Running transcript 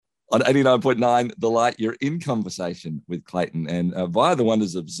On 89.9 The Light, you're in conversation with Clayton and via the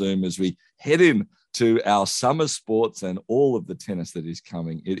wonders of Zoom as we head in to our summer sports and all of the tennis that is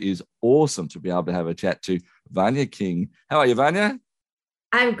coming. It is awesome to be able to have a chat to Vania King. How are you, Vania?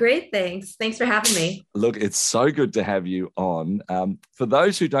 I'm great, thanks. Thanks for having me. Look, it's so good to have you on. For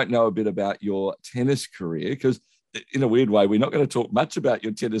those who don't know a bit about your tennis career, because in a weird way, we're not going to talk much about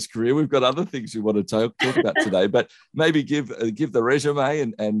your tennis career. We've got other things we want to talk about today, but maybe give the resume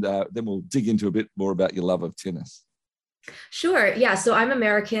and then we'll dig into a bit more about your love of tennis. Sure. Yeah. So I'm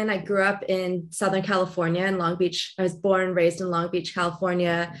American. I grew up in Southern California in Long Beach. I was born and raised in Long Beach,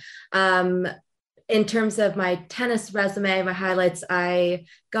 California. Um, in terms of my tennis resume, my highlights, I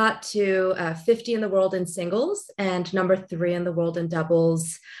got to 50 in the world in singles and number 3 in the world in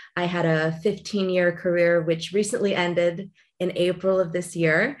doubles. I had a 15-year career, which recently ended in April of this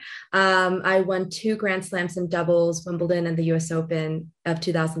year. I won 2 Grand Slams in doubles, Wimbledon and the US Open of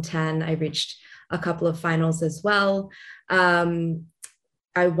 2010. I reached a couple of finals as well. I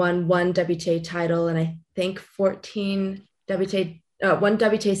won 1 WTA title and I think 14 WTA, 1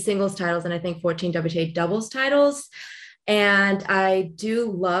 WTA singles titles and I think 14 WTA doubles titles. And I do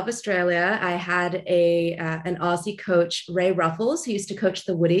love Australia. I had an Aussie coach, Ray Ruffles, who used to coach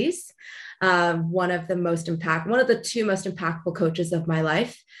the Woodies, one of the 2 most impactful coaches of my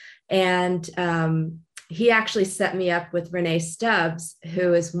life. And he actually set me up with Renee Stubbs,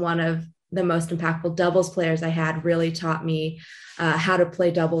 who is one of the most impactful doubles players I had, really taught me how to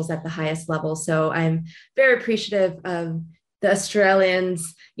play doubles at the highest level. So I'm very appreciative of the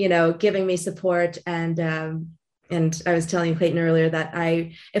Australians, giving me support. And I was telling Clayton earlier that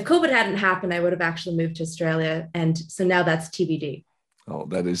if COVID hadn't happened, I would have actually moved to Australia. And so now that's TBD. Oh,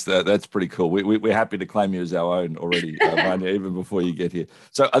 that's pretty cool. We're happy to claim you as our own already, Vanya, even before you get here.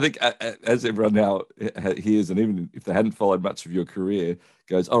 So I think as everyone now hears, and even if they hadn't followed much of your career,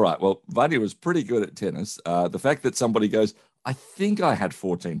 goes, all right, well, Vanya was pretty good at tennis. The fact that somebody goes, I think I had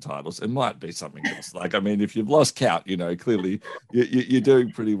 14 titles, it might be something else. Like, I mean, if you've lost count, clearly you're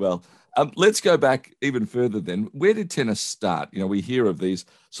doing pretty well. Let's go back even further then. Where did tennis start? We hear of these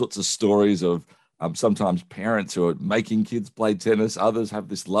sorts of stories of sometimes parents who are making kids play tennis. Others have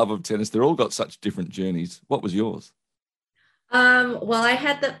this love of tennis. They're all got such different journeys. What was yours? Well, I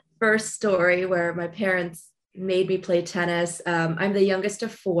had the first story where my parents made me play tennis. I'm the youngest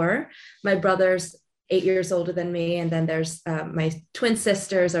of 4. My brother's 8 years older than me. And then there's my twin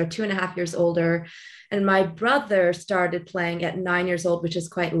sisters are 2.5 years older. And my brother started playing at 9 years old, which is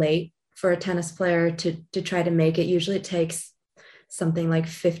quite late for a tennis player to try to make it. Usually it takes something like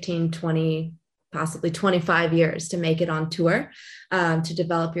 15, 20, possibly 25 years to make it on tour, to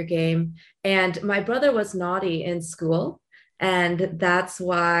develop your game. And my brother was naughty in school. And that's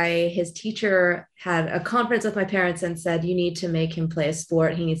why his teacher had a conference with my parents and said, you need to make him play a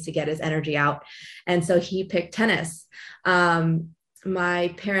sport. He needs to get his energy out. And so he picked tennis.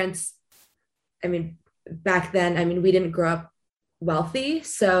 My parents, back then, we didn't grow up wealthy.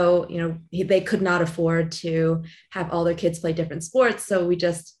 So, they could not afford to have all their kids play different sports. So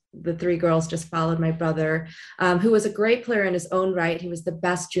the 3 girls just followed my brother, who was a great player in his own right. He was the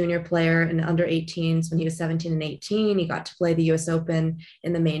best junior player in under 18s when he was 17 and 18. He got to play the US Open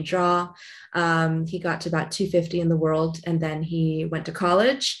in the main draw. He got to about 250 in the world, and then he went to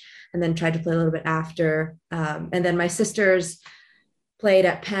college and then tried to play a little bit after. And then my sisters played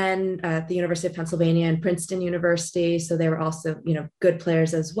at Penn, at the University of Pennsylvania and Princeton University. So they were also, good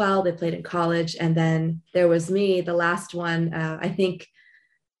players as well. They played in college. And then there was me, the last one. I think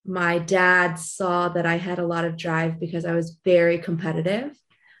my dad saw that I had a lot of drive because I was very competitive.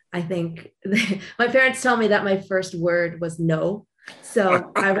 I think my parents tell me that my first word was no.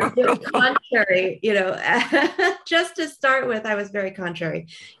 So I was very contrary, just to start with, I was very contrary.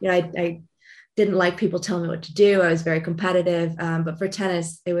 I didn't like people telling me what to do. I was very competitive, but for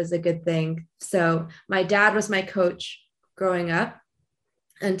tennis, it was a good thing. So my dad was my coach growing up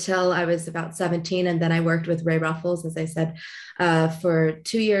until I was about 17. And then I worked with Ray Ruffles, as I said, for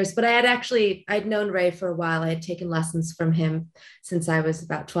 2 years. But I'd known Ray for a while. I had taken lessons from him since I was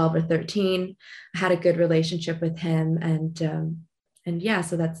about 12 or 13. I had a good relationship with him. And yeah,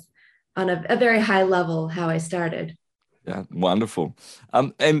 so that's on a very high level how I started. Yeah, wonderful.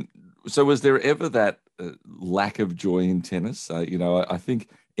 And so was there ever that lack of joy in tennis? I think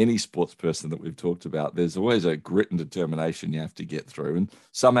any sports person that we've talked about, there's always a grit and determination you have to get through. And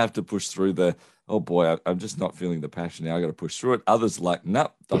some have to push through oh boy, I'm just not feeling the passion now. I got to push through it. Others like, no,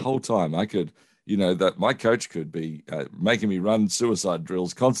 the whole time I could, that my coach could be making me run suicide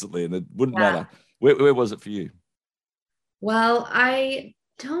drills constantly and it wouldn't Yeah. matter. Where was it for you? Well, I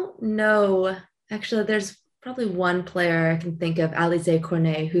don't know. Actually, there's probably one player I can think of, Alizé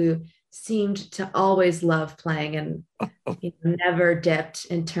Cornet, who seemed to always love playing and never dipped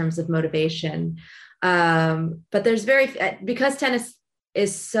in terms of motivation. But there's because tennis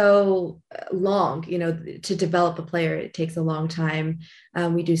is so long, to develop a player, it takes a long time.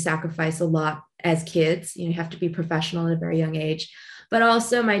 We do sacrifice a lot as kids. You have to be professional at a very young age. But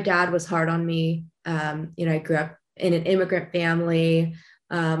also, my dad was hard on me. I grew up in an immigrant family.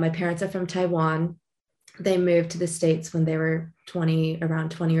 My parents are from Taiwan. They moved to the States when they were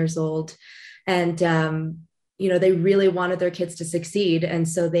around 20 years old. And, they really wanted their kids to succeed. And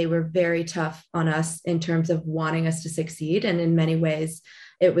so they were very tough on us in terms of wanting us to succeed. And in many ways,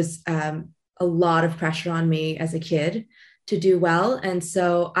 it was a lot of pressure on me as a kid to do well. And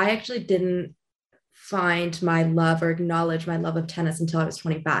so I actually didn't find my love or acknowledge my love of tennis until I was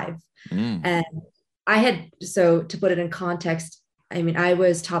 25. And so to put it in context, I mean, I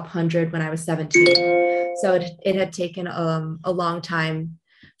was top 100 when I was 17. So it had taken a long time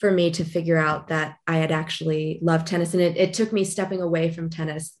for me to figure out that I had actually loved tennis. And it took me stepping away from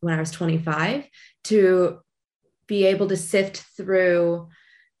tennis when I was 25 to be able to sift through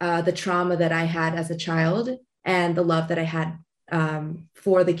the trauma that I had as a child and the love that I had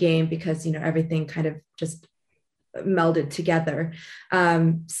for the game, because, everything kind of just melded together.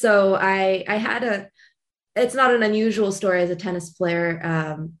 So I had it's not an unusual story as a tennis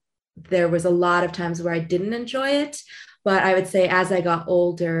player. There was a lot of times where I didn't enjoy it, but I would say as I got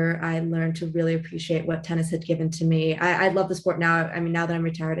older, I learned to really appreciate what tennis had given to me. I love the sport now. I mean, now that I'm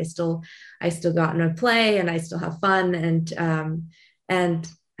retired, I still got to play and I still have fun. And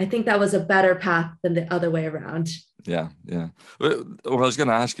I think that was a better path than the other way around. Yeah, yeah. Well, I was going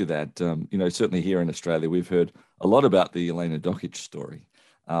to ask you that, certainly here in Australia, we've heard a lot about the Elena Dokic story.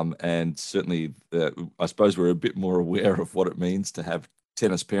 And certainly, I suppose we're a bit more aware of what it means to have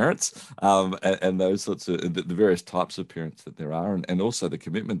tennis parents, and those sorts of the various types of parents that there are, and also the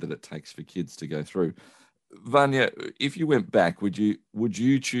commitment that it takes for kids to go through. Vania, if you went back, would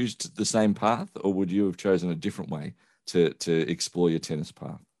you choose the same path, or would you have chosen a different way to explore your tennis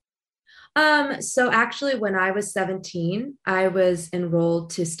path? So actually, when I was 17, I was enrolled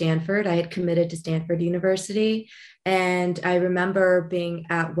to Stanford. I had committed to Stanford University. And I remember being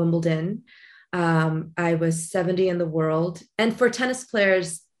at Wimbledon. I was 70 in the world. And for tennis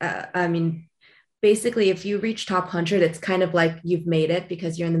players, I mean, basically, if you reach top 100, it's kind of like you've made it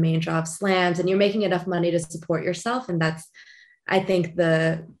because you're in the main draw of slams and you're making enough money to support yourself. And that's, I think,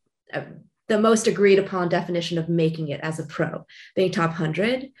 the most agreed upon definition of making it as a pro, being top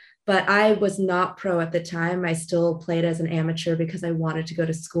 100. But I was not pro at the time. I still played as an amateur because I wanted to go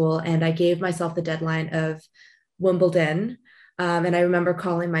to school. And I gave myself the deadline of Wimbledon. And I remember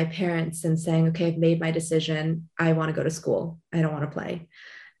calling my parents and saying, okay, I've made my decision. I want to go to school. I don't want to play.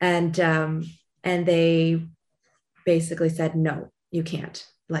 And they basically said, no, you can't.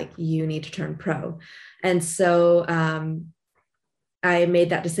 Like, you need to turn pro. And so I made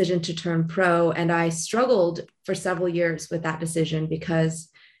that decision to turn pro. And I struggled for several years with that decision because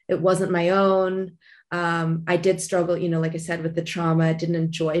it wasn't my own. I did struggle, like I said, with the trauma. I didn't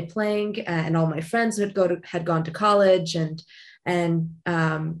enjoy playing, and all my friends had gone to college, and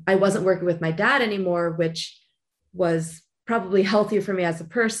I wasn't working with my dad anymore, which was probably healthier for me as a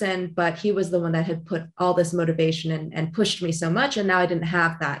person. But he was the one that had put all this motivation and pushed me so much, and now I didn't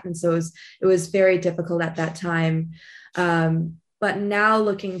have that, and so it was very difficult at that time. But now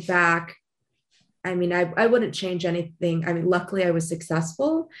looking back, I mean, I wouldn't change anything. I mean, luckily I was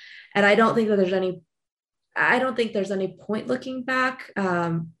successful, and I don't think there's any point looking back.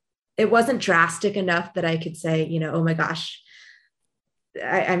 It wasn't drastic enough that I could say, oh my gosh,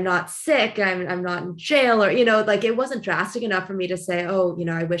 I'm not sick. I'm not in jail, or, like, it wasn't drastic enough for me to say, oh,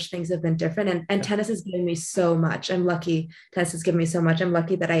 I wish things have been different. And tennis has given me so much. I'm lucky. Tennis has given me so much. I'm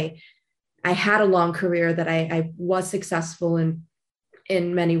lucky that I had a long career, that I was successful in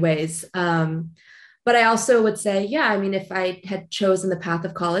many ways. But I also would say, yeah, I mean, if I had chosen the path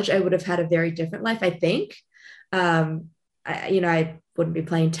of college, I would have had a very different life, I think. I wouldn't be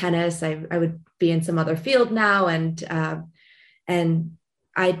playing tennis. I would be in some other field now. And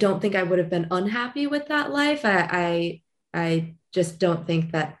I don't think I would have been unhappy with that life. I just don't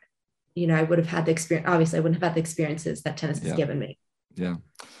think that, I would have had the experience. Obviously, I wouldn't have had the experiences that tennis has given me. Yeah.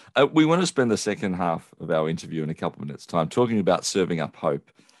 We want to spend the second half of our interview in a couple of minutes' time talking about serving up hope.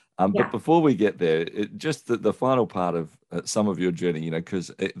 But before we get there, just the final part of some of your journey, because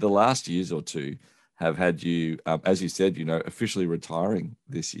the last years or two have had you, as you said, officially retiring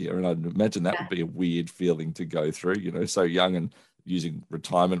this year. And I'd imagine that would be a weird feeling to go through, so young, and using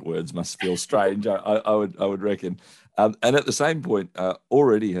retirement words must feel strange, I would reckon. And at the same point,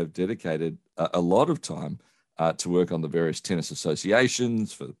 already have dedicated a lot of time to work on the various tennis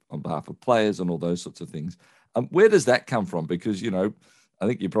associations on behalf of players and all those sorts of things. Where does that come from? Because, I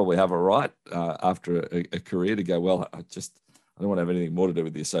think you probably have a right after a career to go, well, I don't want to have anything more to do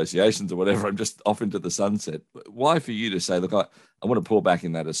with the associations or whatever. I'm just off into the sunset. Why for you to say, look, I want to pour back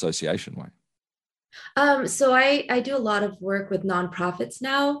in that association way? So I do a lot of work with nonprofits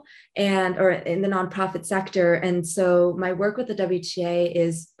now or in the nonprofit sector. And so my work with the WTA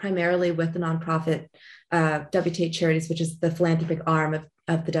is primarily with the nonprofit WTA Charities, which is the philanthropic arm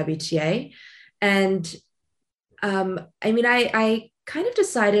of the WTA. And I kind of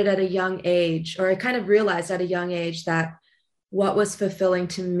decided at a young age, or I kind of realized at a young age that what was fulfilling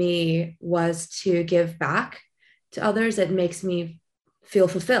to me was to give back to others. It makes me feel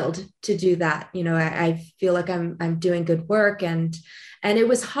fulfilled to do that. I feel like I'm doing good work, and it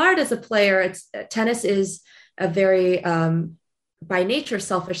was hard as a player. Tennis is a very by nature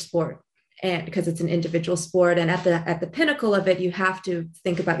selfish sport, and because it's an individual sport, and at the pinnacle of it, you have to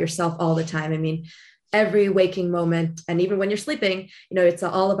think about yourself all the time. I mean, every waking moment, and even when you're sleeping, it's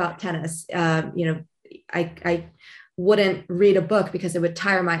all about tennis. I wouldn't read a book because it would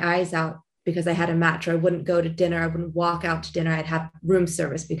tire my eyes out because I had a match, or I wouldn't go to dinner. I wouldn't walk out to dinner. I'd have room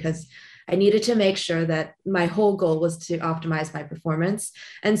service because I needed to make sure that my whole goal was to optimize my performance.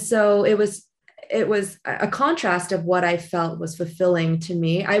 And so it was a contrast of what I felt was fulfilling to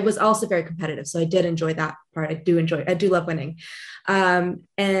me. I was also very competitive, so I did enjoy that part. I do love winning.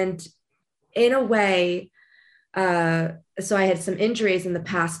 And in a way, so I had some injuries in the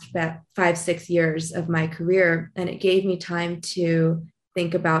past 5-6 years of my career, and it gave me time to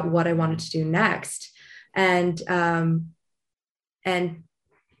think about what I wanted to do next. And the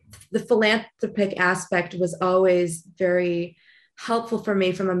philanthropic aspect was always very helpful for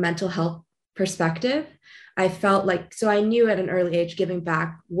me from a mental health perspective. I felt like, so I knew at an early age, giving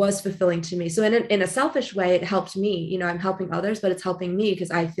back was fulfilling to me. So in a selfish way, it helped me. I'm helping others, but it's helping me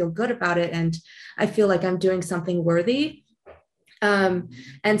because I feel good about it. And I feel like I'm doing something worthy.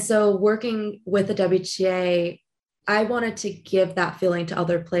 And so working with the WTA, I wanted to give that feeling to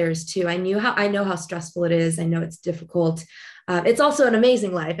other players too. I know how stressful it is. I know it's difficult. It's also an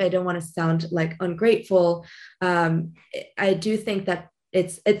amazing life. I don't want to sound like ungrateful. I do think that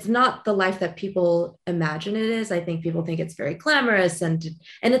it's not the life that people imagine it is. I think people think it's very glamorous, and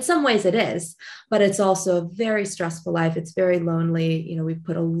in some ways it is, but it's also a very stressful life. It's very lonely. We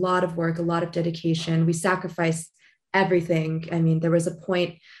put a lot of work, a lot of dedication. We sacrifice everything. I mean, there was a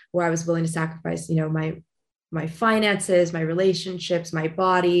point where I was willing to sacrifice, my finances, my relationships, my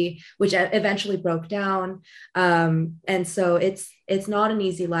body, which eventually broke down. And so it's not an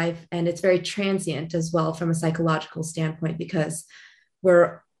easy life, and it's very transient as well from a psychological standpoint, because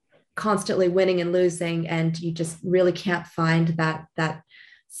we're constantly winning and losing, and you just really can't find that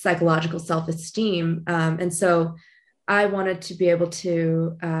psychological self-esteem. And so I wanted to be able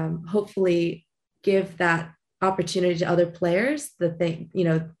to hopefully give that opportunity to other players, the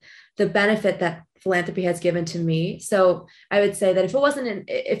benefit that philanthropy has given to me. So I would say that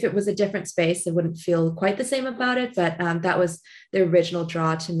if it was a different space, it wouldn't feel quite the same about it. But that was the original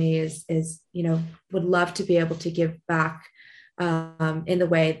draw to me is would love to be able to give back in the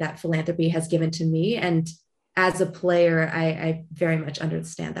way that philanthropy has given to me. And as a player, I very much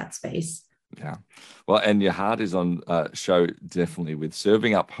understand that space. Yeah. Well, and your heart is on show definitely with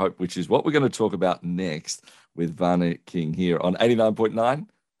Serving Up Hope, which is what we're going to talk about next with Vania King here on 89.9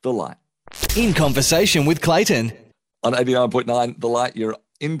 The Light. In conversation with Clayton. On 89.9 The Light, you're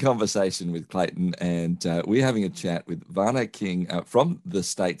in conversation with Clayton, and we're having a chat with Vania King from the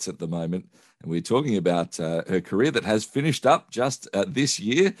States at the moment. And we're talking about her career that has finished up just this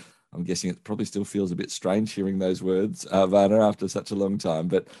year. I'm guessing it probably still feels a bit strange hearing those words, Vania, after such a long time.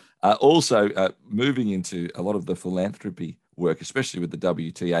 But also moving into a lot of the philanthropy work, especially with the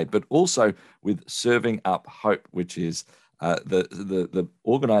WTA, but also with Serving Up Hope, which is the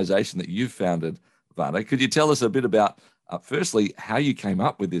organization that you founded, Vania. Could you tell us a bit about, firstly, how you came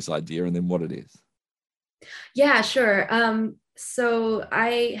up with this idea and then what it is? Yeah, sure. So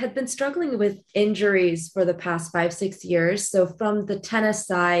I had been struggling with injuries for the past 5-6 years. So from the tennis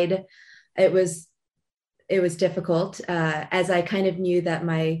side, it was difficult as I kind of knew that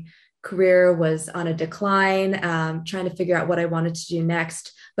my career was on a decline, trying to figure out what I wanted to do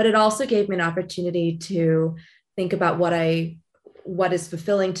next. But it also gave me an opportunity to think about what is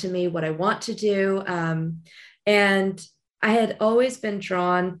fulfilling to me, what I want to do. And I had always been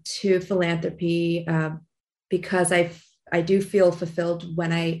drawn to philanthropy because I do feel fulfilled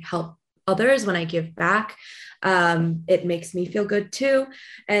when I help others, when I give back, it makes me feel good too.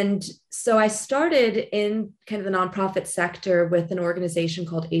 And so I started in kind of the nonprofit sector with an organization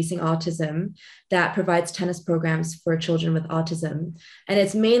called Acing Autism that provides tennis programs for children with autism. And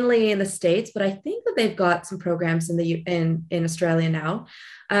it's mainly in the States, but I think that they've got some programs in Australia now.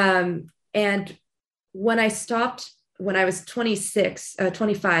 And when I stopped, when I was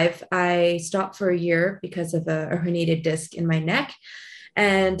 25, I stopped for a year because of a herniated disc in my neck.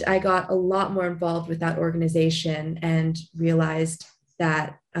 And I got a lot more involved with that organization and realized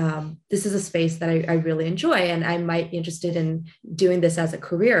that this is a space that I really enjoy and I might be interested in doing this as a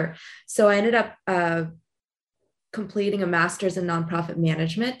career. So I ended up completing a master's in nonprofit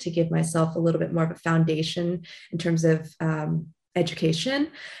management to give myself a little bit more of a foundation in terms of education,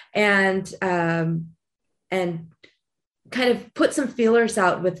 and kind of put some feelers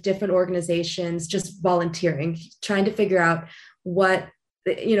out with different organizations, just volunteering, trying to figure out what,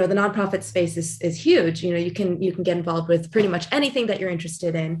 the nonprofit space is huge. You can get involved with pretty much anything that you're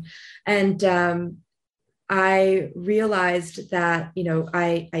interested in. And I realized that,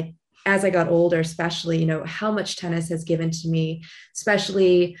 I as I got older, especially, how much tennis has given to me,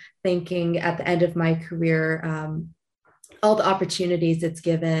 especially thinking at the end of my career, all the opportunities it's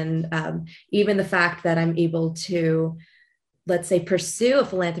given, even the fact that I'm able to, let's say, pursue a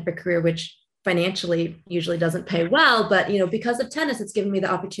philanthropic career, which financially usually doesn't pay well, but because of tennis, it's given me the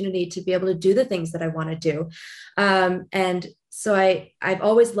opportunity to be able to do the things that I want to do. And so I've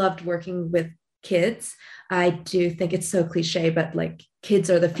always loved working with kids. I do think it's so cliche, but like, kids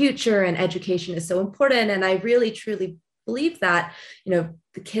are the future and education is so important. And I really truly believe that,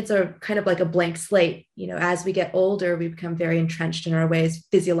 the kids are kind of like a blank slate. As we get older, we become very entrenched in our ways,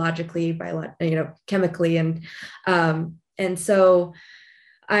 physiologically, chemically. And so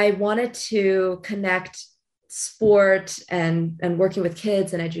I wanted to connect sport and working with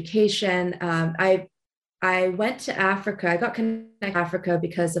kids and education. I went to Africa. I got connected to Africa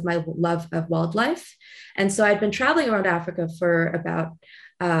because of my love of wildlife. And so I'd been traveling around Africa for about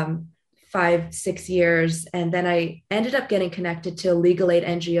 5-6 years. And then I ended up getting connected to a legal aid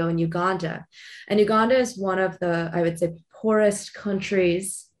NGO in Uganda. And Uganda is one of the, I would say, poorest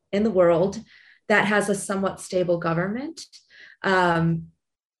countries in the world that has a somewhat stable government. And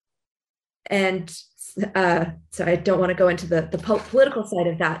so I don't want to go into the political side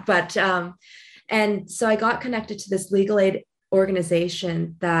of that, but and so I got connected to this legal aid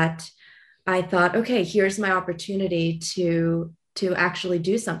organization that I thought, okay, here's my opportunity to actually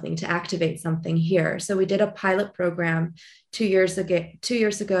do something, to activate something here. So we did a pilot program 2 years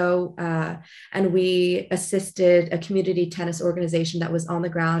ago, and we assisted a community tennis organization that was on the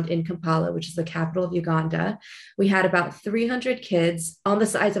ground in Kampala, which is the capital of Uganda. We had about 300 kids on the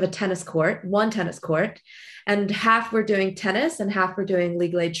size of one tennis court, and half were doing tennis and half were doing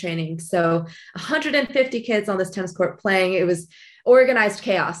legal aid training. So 150 kids on this tennis court playing. It was organized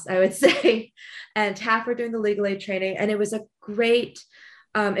chaos, I would say. And half were doing the legal aid training. And it was a great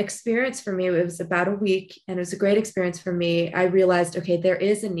experience for me. It was about a week and it was a great experience for me. I realized, okay, there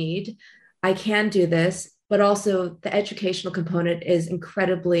is a need. I can do this, but also the educational component is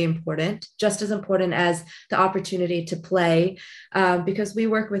incredibly important, just as important as the opportunity to play, because we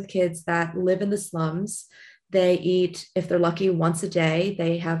work with kids that live in the slums. They eat, if they're lucky, once a day.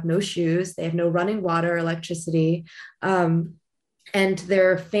 They have no shoes. They have no running water, electricity. And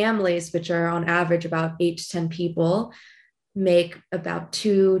their families, which are on average about 8 to 10 people, make about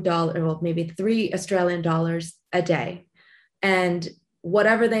 $2, well, maybe $3 a day. And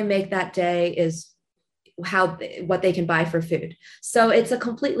whatever they make that day is what they can buy for food. So it's a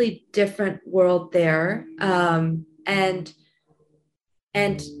completely different world there. And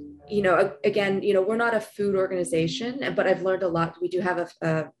again, we're not a food organization, but I've learned a lot. We do have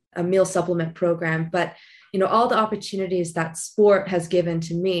a meal supplement program, but all the opportunities that sport has given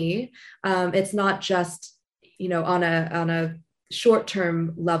to me, it's not just, on a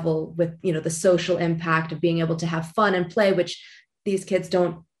short-term level with, the social impact of being able to have fun and play, which these kids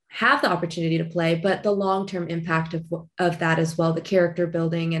don't have the opportunity to play, but the long-term impact of that as well, the character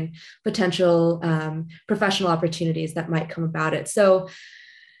building and potential professional opportunities that might come about it. So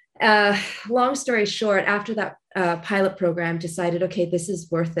long story short, after that pilot program, decided, okay, this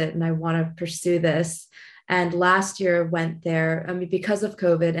is worth it and I want to pursue this. And last year went there. Because of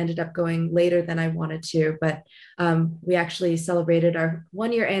COVID, ended up going later than I wanted to, but we actually celebrated our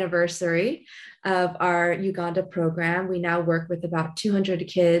 1-year anniversary of our Uganda program. We now work with about 200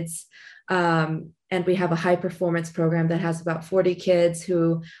 kids, and we have a high performance program that has about 40 kids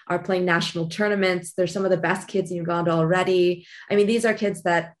who are playing national tournaments. They're some of the best kids in Uganda already. These are kids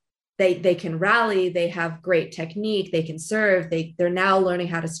that they can rally, they have great technique, they can serve, they're now learning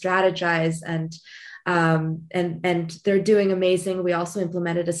how to strategize, and they're doing amazing. We also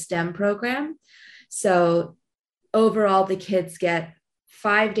implemented a STEM program. So overall, the kids get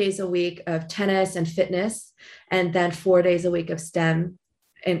 5 days a week of tennis and fitness, and then 4 days a week of STEM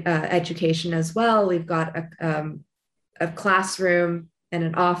and education as well. We've got a classroom and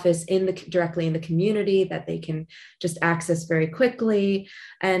an office directly in the community that they can just access very quickly.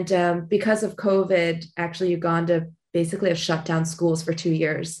 And because of COVID, actually Uganda basically have shut down schools for 2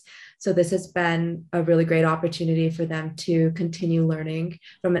 years. So this has been a really great opportunity for them to continue learning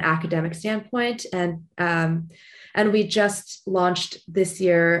from an academic standpoint. And we just launched this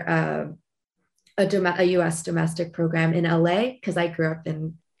year a US domestic program in LA, because I grew up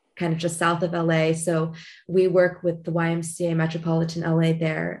in kind of just south of LA. So we work with the YMCA Metropolitan LA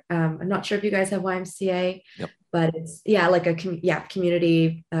there. I'm not sure if you guys have YMCA, Yep. but it's like a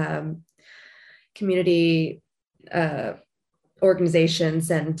community organizations,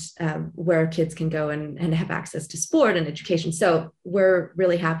 and where kids can go and have access to sport and education. So we're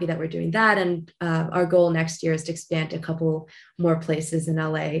really happy that we're doing that. And our goal next year is to expand a couple more places in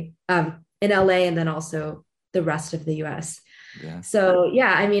LA, and then also the rest of the US. Yeah. So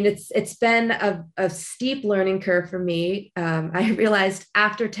yeah, I mean, it's been a steep learning curve for me. I realized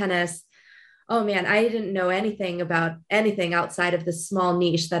after tennis, oh man, I didn't know anything about anything outside of this small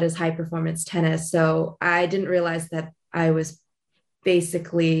niche that is high performance tennis. So I didn't realize that I was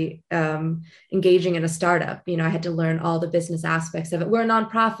basically engaging in a startup. I had to learn all the business aspects of it. We're a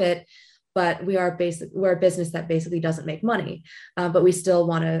nonprofit, but we're a business that basically doesn't make money, but we still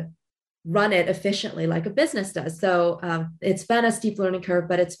want to run it efficiently like a business does. So it's been a steep learning curve,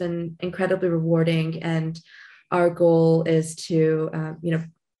 but it's been incredibly rewarding. And our goal is to,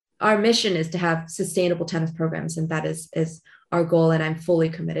 our mission is to have sustainable tennis programs, and that is our goal. And I'm fully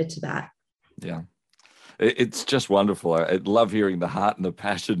committed to that. Yeah. It's just wonderful. I love hearing the heart and the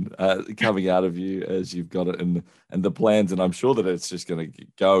passion coming out of you as you've got it, and the plans. And I'm sure that it's just going to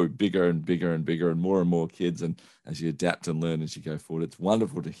go bigger and bigger and bigger, and more kids. And as you adapt and learn as you go forward, it's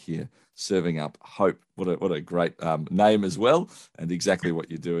wonderful to hear Serving Up Hope. What a great name as well, and exactly what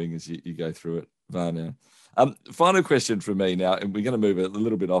you're doing as you go through it, Vania. Final question from me now, and we're going to move a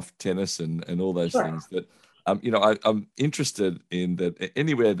little bit off tennis and all those Sure. things that. I'm interested in that.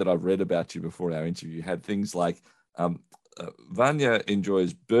 Anywhere that I've read about you before our interview, you had things like Vania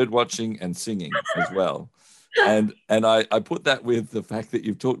enjoys bird watching and singing as well. And I put that with the fact that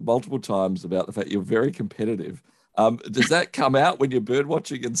you've talked multiple times about the fact you're very competitive. Does that come out when you're bird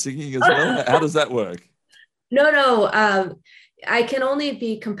watching and singing as well? How does that work? No. I can only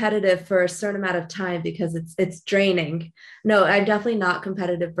be competitive for a certain amount of time because it's draining. No, I'm definitely not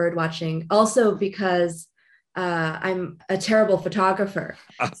competitive bird watching. Also because I'm a terrible photographer.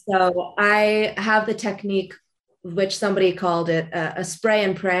 So I have the technique, which somebody called it a spray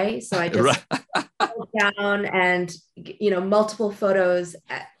and pray. So I just hold down and, multiple photos,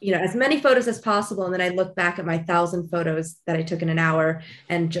 as many photos as possible. And then I look back at my 1,000 photos that I took in an hour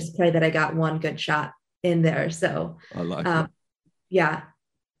and just pray that I got one good shot in there. So I like that. Yeah.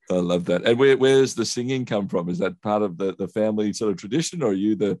 I love that. And where's the singing come from? Is that part of the family sort of tradition, or are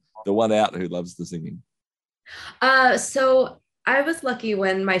you the one out who loves the singing? So I was lucky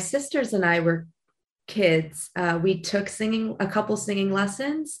when my sisters and I were kids. We took a couple singing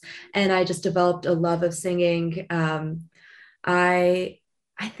lessons, and I just developed a love of singing. I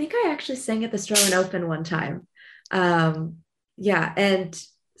think I actually sang at the Australian Open one time. And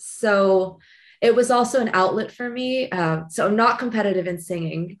so it was also an outlet for me. So I'm not competitive in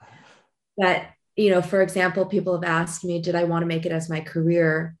singing, but for example, people have asked me, did I want to make it as my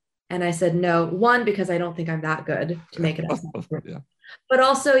career? And I said, no, one, because I don't think I'm that good to make it as my career. Yeah. But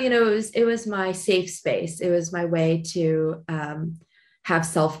also, it was my safe space. It was my way to have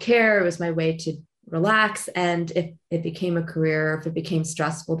self-care. It was my way to relax. And if it became a career, if it became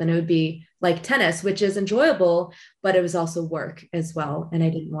stressful, then it would be like tennis, which is enjoyable, but it was also work as well. And I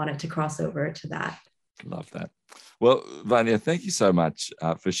didn't want it to cross over to that. Love that. Well, Vania, thank you so much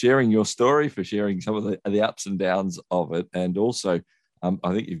for sharing your story, for sharing some of the ups and downs of it. And also,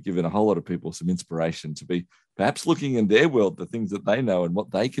 I think you've given a whole lot of people some inspiration to be perhaps looking in their world, the things that they know and what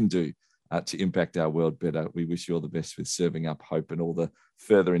they can do to impact our world better. We wish you all the best with Serving Up Hope and all the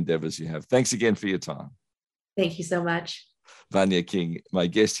further endeavors you have. Thanks again for your time. Thank you so much. Vania King, my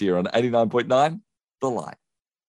guest here on 89.9 The Light.